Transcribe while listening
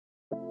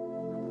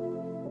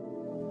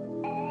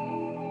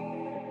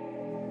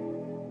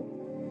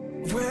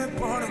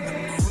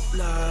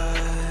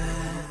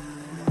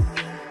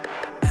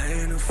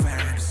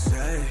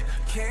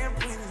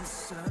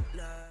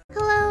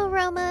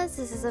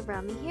guys, this is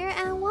Aromie here,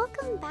 and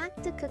welcome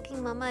back to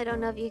Cooking Mama. I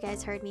don't know if you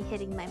guys heard me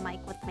hitting my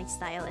mic with my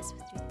stylus.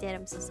 If you did,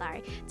 I'm so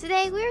sorry.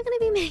 Today, we're going to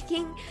be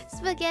making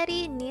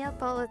spaghetti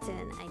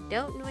Neapolitan. I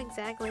don't know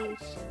exactly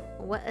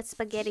what a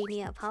spaghetti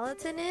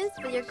Neapolitan is,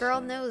 but your girl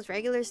knows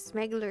regular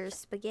smegular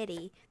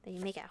spaghetti that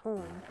you make at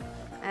home.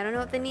 I don't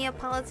know if the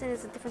Neapolitan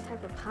is a different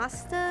type of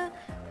pasta,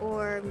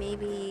 or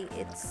maybe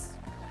it's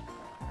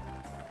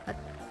a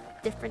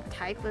different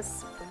type of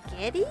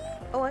spaghetti?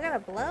 Oh, I gotta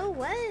blow?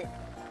 What?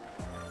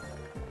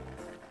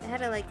 I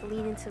had to like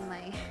lean into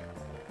my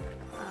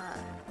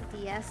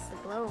DS to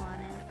blow on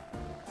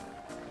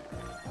it.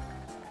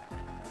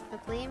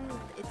 Hopefully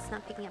it's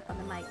not picking up on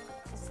the mic,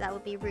 because that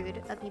would be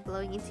rude of me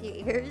blowing into your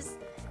ears.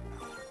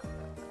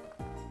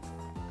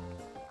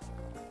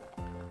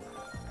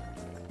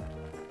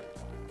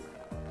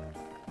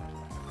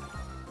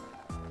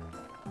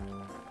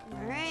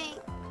 Alright.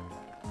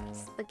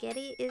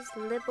 Spaghetti is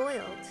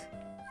boiled.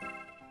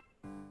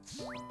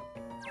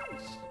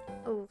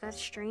 Oh, gotta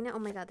strain it. Oh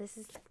my god, this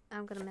is...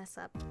 I'm gonna mess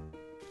up.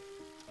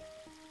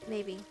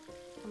 Maybe.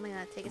 Oh my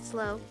god, take it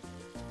slow.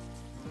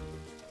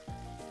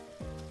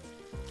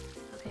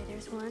 Okay,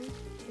 there's 1,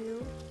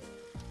 2.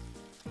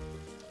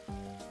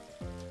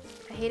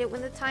 I hate it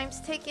when the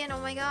time's ticking.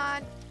 Oh my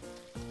god.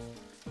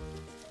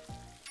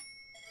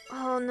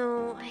 Oh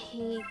no, I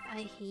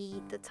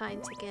hate the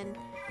time ticking.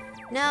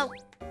 No,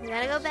 I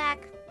gotta go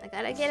back. I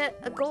gotta get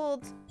a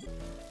gold.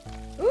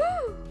 Woo!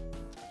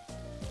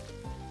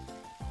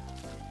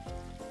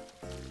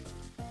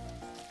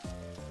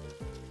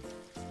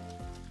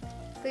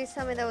 Please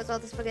tell me that was all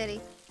the spaghetti.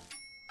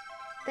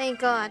 Thank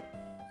God.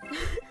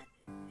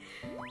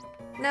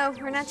 No,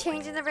 we're not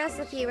changing the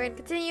recipe. We're gonna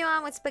continue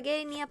on with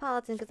spaghetti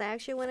Neapolitan because I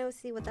actually want to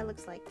see what that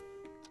looks like.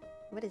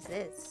 What is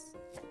this?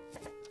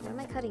 What am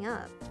I cutting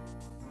up?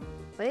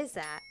 What is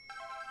that?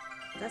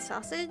 Is that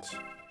sausage?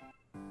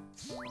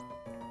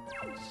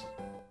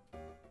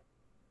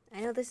 I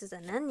know this is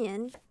an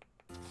onion.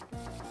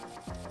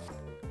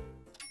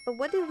 But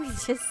what did we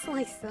just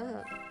slice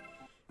up?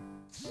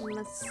 I'm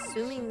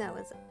assuming that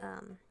was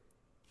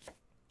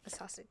a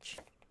sausage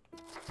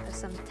of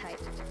some type.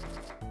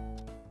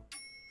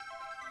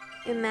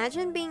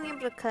 Imagine being able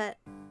to cut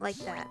like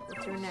that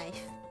with your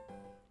knife.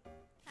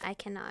 I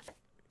cannot.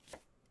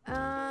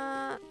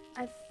 I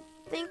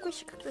think we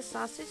should cook the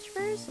sausage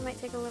first. It might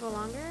take a little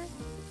longer.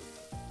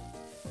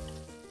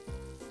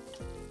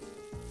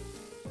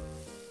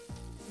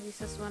 At least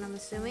that's what I'm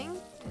assuming.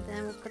 And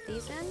then we'll put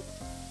these in.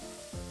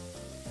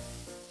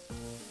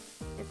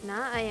 If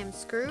not, I am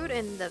screwed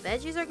and the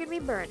veggies are gonna be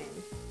burning.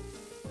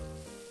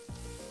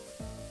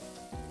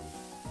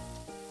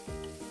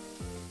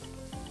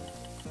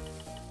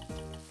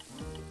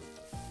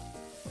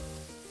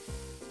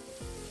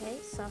 Okay,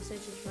 sausage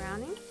is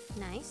browning.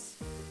 Nice.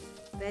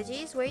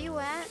 Veggies, where you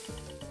at?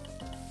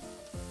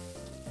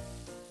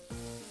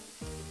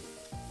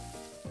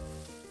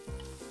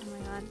 Oh my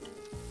god.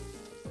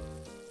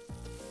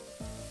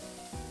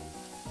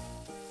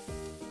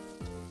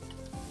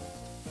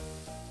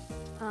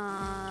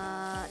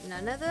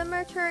 None of them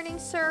are turning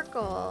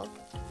circle.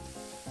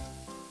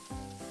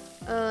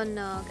 Oh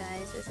no,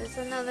 guys. This is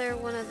another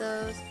one of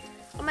those.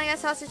 Oh my god,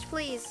 sausage,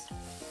 please.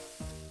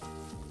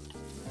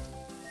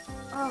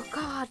 Oh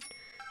god.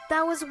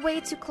 That was way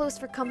too close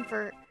for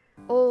comfort.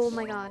 Oh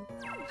my god.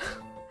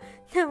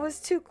 That was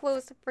too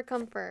close for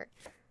comfort.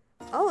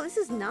 Oh, this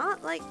is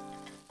not like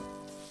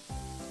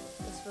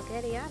the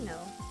spaghetti I know.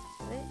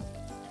 What?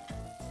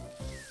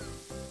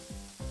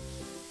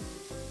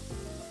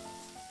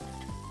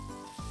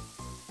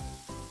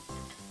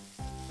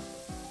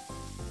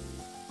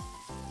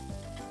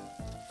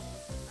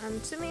 I'm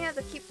assuming I have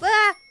to keep...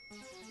 Ah!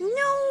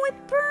 No, it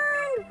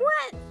burned!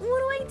 What? What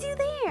do I do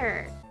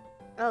there?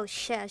 Oh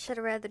shit, I should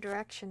have read the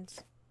directions.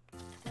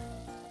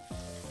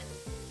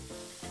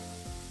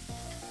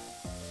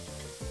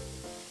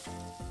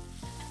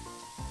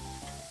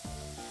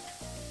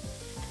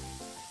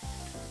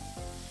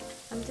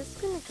 I'm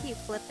just gonna keep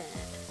flipping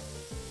it.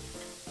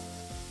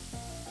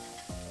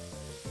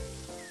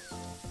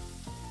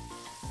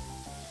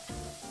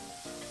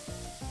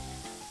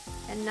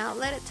 And not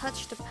let it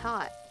touch the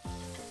pot.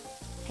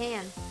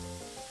 Pan.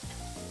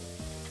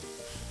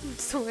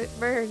 So it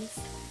burns.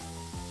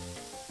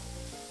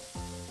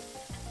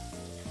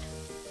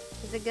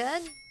 Is it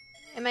good?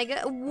 Am I good?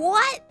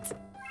 What?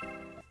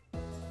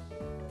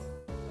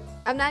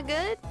 I'm not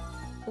good?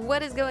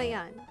 What is going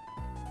on?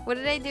 What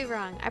did I do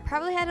wrong? I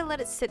probably had to let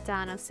it sit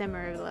down and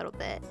simmer a little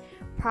bit.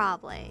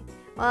 Probably.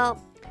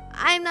 Well,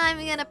 I'm not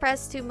even gonna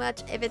press too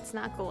much if it's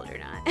not cold or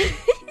not.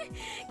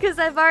 Because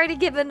I've already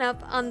given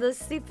up on the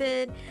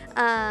stupid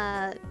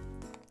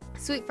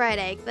sweet fried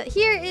egg. But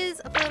here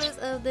is photos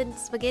of the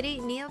spaghetti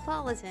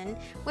Neapolitan,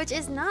 which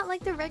is not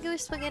like the regular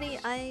spaghetti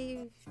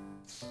I've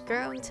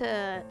grown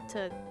to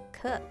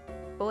cook,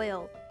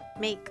 boil,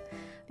 make.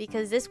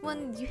 Because this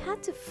one, you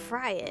had to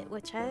fry it,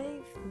 which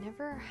I've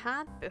never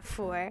had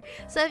before.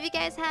 So if you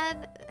guys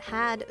have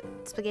had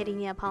spaghetti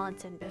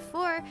Neapolitan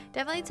before,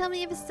 definitely tell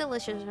me if it's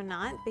delicious or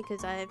not,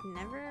 because I've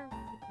never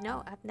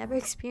No, I've never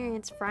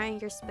experienced frying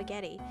your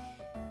spaghetti.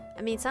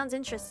 I mean, it sounds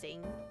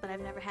interesting, but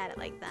I've never had it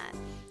like that.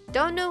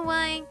 Don't know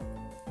why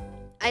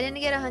I didn't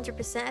get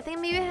 100%. I think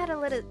maybe I had to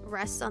let it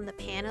rest on the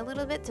pan a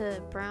little bit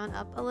to brown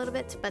up a little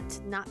bit, but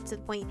not to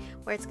the point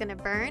where it's gonna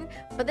burn.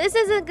 But this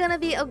isn't gonna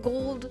be a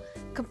gold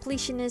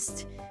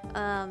completionist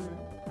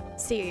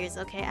series,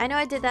 okay? I know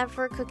I did that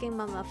for Cooking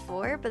Mama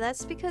 4, but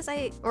that's because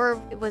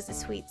or it was the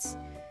sweets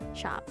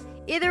shop.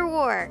 Either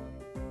or,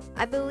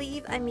 I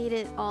believe I made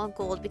it all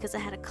gold because I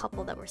had a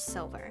couple that were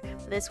silver.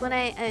 But this one,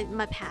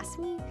 my past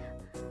me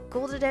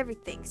golded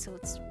everything, so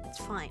it's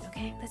fine,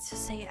 okay? Let's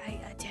just say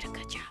I did a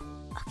good job.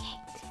 Okay.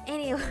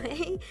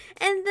 Anyway,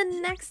 in the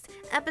next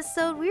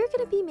episode, we're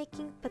gonna be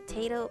making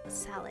potato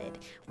salad,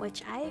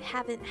 which I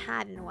haven't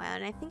had in a while,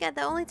 and I think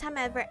the only time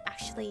I ever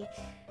actually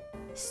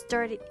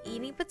started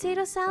eating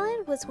potato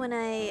salad was when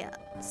I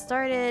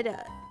started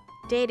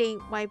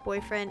dating my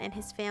boyfriend and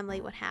his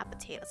family would have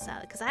potato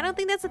salad, because I don't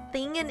think that's a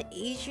thing in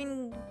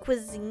Asian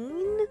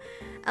cuisine.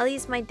 At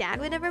least my dad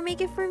would never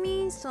make it for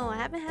me, so I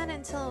haven't had it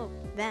until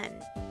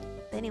then.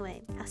 But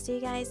anyway, I'll see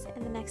you guys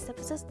in the next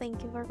episode.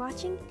 Thank you for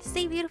watching.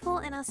 Stay beautiful,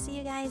 and I'll see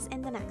you guys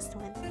in the next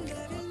one.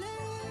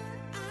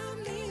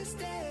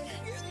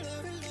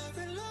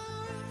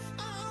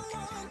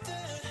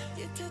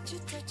 You touch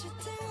it,